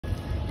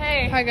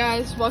Hey. Hi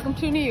guys, welcome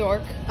to New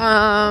York.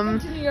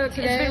 Welcome to New York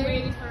today. It's been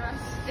waiting for us.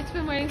 It's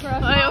been waiting for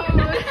us.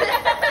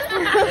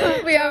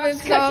 Oh. We have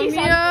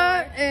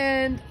Insomnia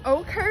and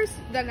Oakhurst,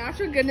 the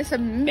natural goodness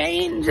of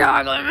Maine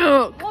chocolate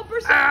milk.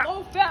 1%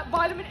 low fat,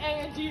 vitamin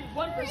A and D,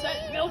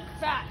 1% milk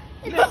fat.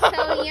 It's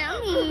so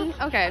yummy.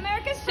 Okay.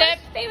 America's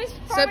first famous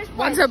farmer's Sip,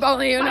 one sip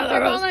only,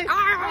 another rose.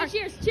 Ah,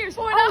 cheers, cheers.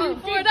 Florida.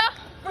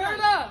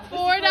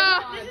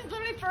 This is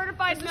literally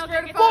fortified milk.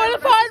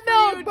 Fortified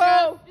milk,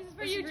 bro. This is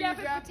for you, Jeff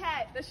and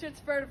Patet. This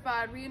shit's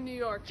fortified. We in New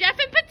York. Jeff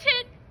and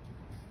Patet.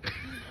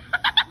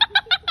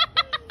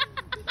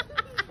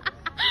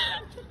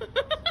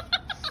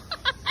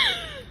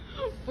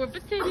 For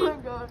Patet. Oh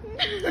my god.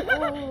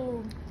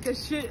 Oh,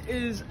 this shit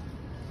is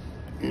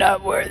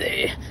not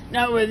worthy.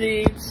 Not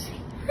worthy.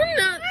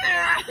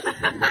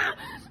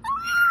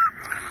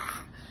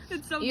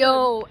 It's so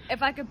Yo,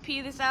 if I could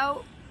pee this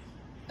out,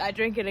 I'd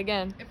drink it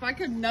again. If I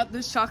could nut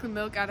this chocolate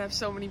milk, I'd have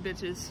so many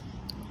bitches.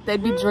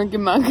 They'd be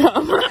drinking my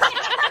cum.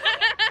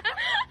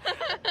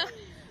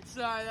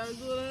 Sorry, that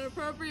was a little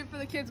inappropriate for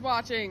the kids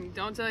watching.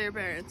 Don't tell your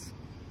parents.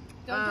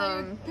 Don't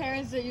tell your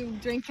parents that you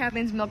drink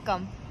Catherine's milk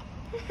gum.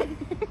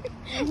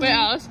 Wait,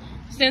 Alice,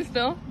 stand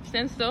still.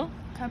 Stand still.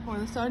 Can I pour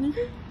this on you?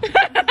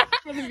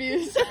 For the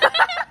views.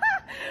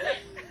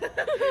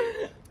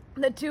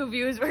 The 2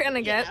 views we're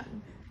gonna get.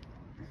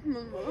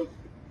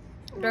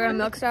 They're gonna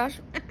milk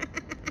stash.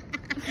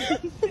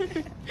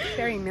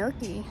 Very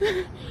milky.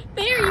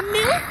 Very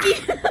milky.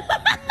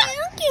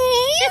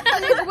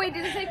 Wait,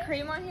 did it say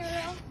cream on here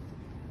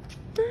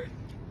though?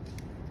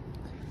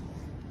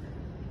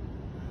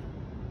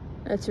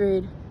 Let's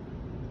read.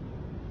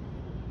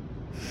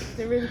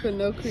 They really put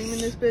no cream in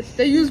this bitch.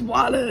 They use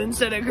water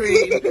instead of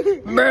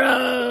cream.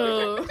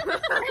 Bro.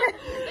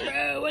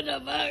 Bro, what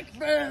the fuck?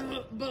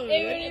 Bro.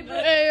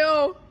 Hey,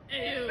 yo.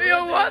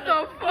 Yo, what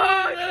the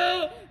fuck?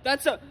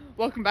 That's a...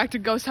 Welcome back to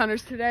Ghost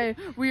Hunters. Today,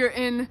 we are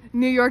in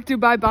New York,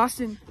 Dubai,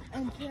 Boston.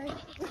 And today,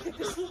 look at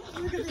this.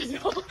 Look at this.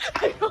 Boy,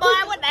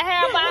 what the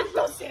hell, man?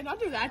 Don't stand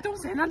under that. Don't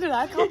stand under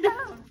that. Calm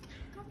down.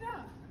 Calm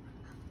down.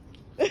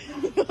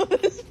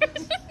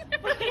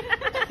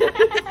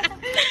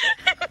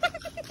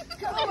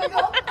 Oh my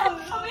god.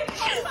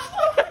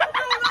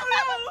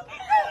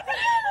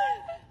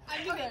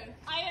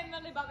 I am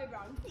Millie Bobby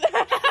Brown.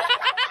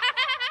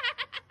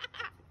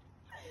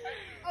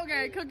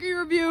 Okay, cookie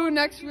review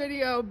next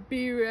video.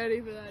 Be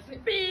ready for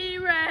that. Be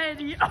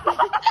ready. Hey,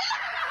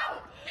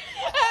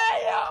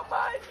 oh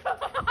my god.